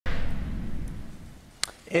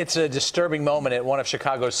It's a disturbing moment at one of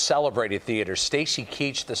Chicago's celebrated theaters. Stacy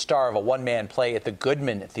Keach, the star of a one-man play at the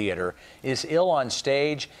Goodman Theater, is ill on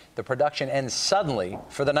stage. The production ends suddenly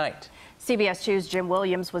for the night. CBS 2's Jim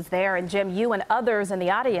Williams was there, and Jim, you and others in the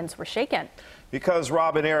audience were shaken. Because,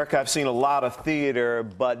 Rob and Eric, I've seen a lot of theater,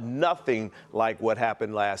 but nothing like what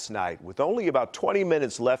happened last night. With only about 20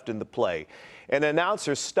 minutes left in the play, an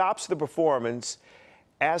announcer stops the performance,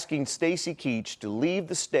 asking Stacy Keach to leave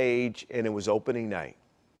the stage, and it was opening night.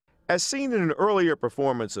 As seen in an earlier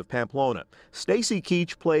performance of Pamplona, Stacy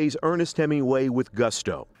Keach plays Ernest Hemingway with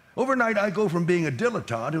gusto. Overnight, I go from being a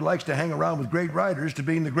dilettante who likes to hang around with great writers to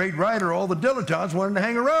being the great writer all the dilettantes wanted to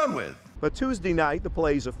hang around with. But Tuesday night, the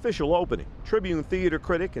play's official opening. Tribune theater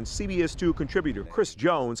critic and CBS 2 contributor Chris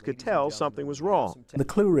Jones could tell something was wrong. The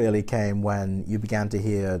clue really came when you began to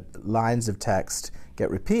hear lines of text get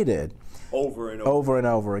repeated over and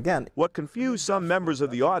over again. What confused some members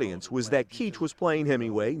of the audience was that Keach was playing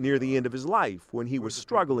Hemingway near the end of his life when he was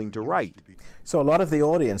struggling to write. So a lot of the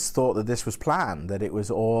audience thought that this was planned, that it was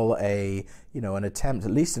all an attempt,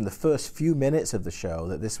 at least in the first few minutes of the show,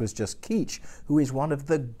 that this was just Keach, who is one of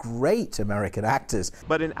the great American actors.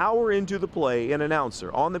 But an hour into the play, an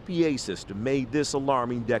announcer on the PA system made this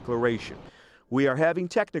alarming declaration. "We are having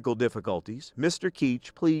technical difficulties. Mr.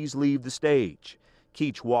 Keach, please leave the stage."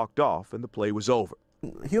 Keach walked off and the play was over.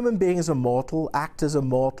 Human beings are mortal, actors are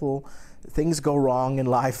mortal, things go wrong in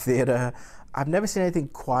live theater. I've never seen anything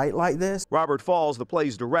quite like this. Robert Falls, the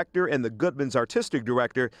play's director and the Goodman's artistic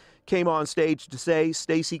director, came on stage to say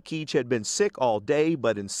Stacy Keach had been sick all day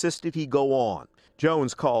but insisted he go on.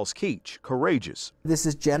 Jones calls Keach courageous. This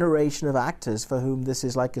is a generation of actors for whom this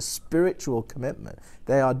is like a spiritual commitment.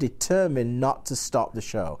 They are determined not to stop the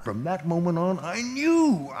show. From that moment on, I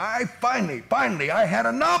knew I had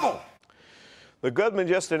a novel. The Goodman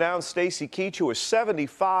just announced Stacy Keach, who is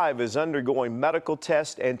 75, is undergoing medical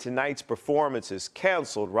tests, and tonight's performance is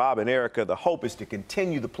canceled. Rob and Erica, the hope is to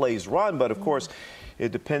continue the play's run, but of course,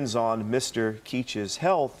 it depends on Mr. Keach's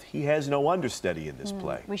health. He has no understudy in this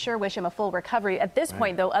play. We sure wish him a full recovery. At this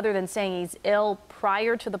point, though, other than saying he's ill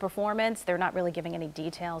prior to the performance, they're not really giving any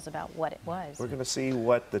details about what it was. We're going to see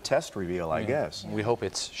what the test reveal, I guess. We hope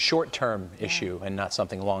it's short-term issue and not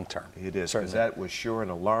something long-term. It is, because that was sure an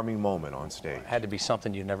alarming moment on stage. Had to be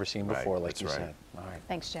something you've never seen before, like That's you right. said. All right.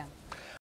 Thanks, Jim.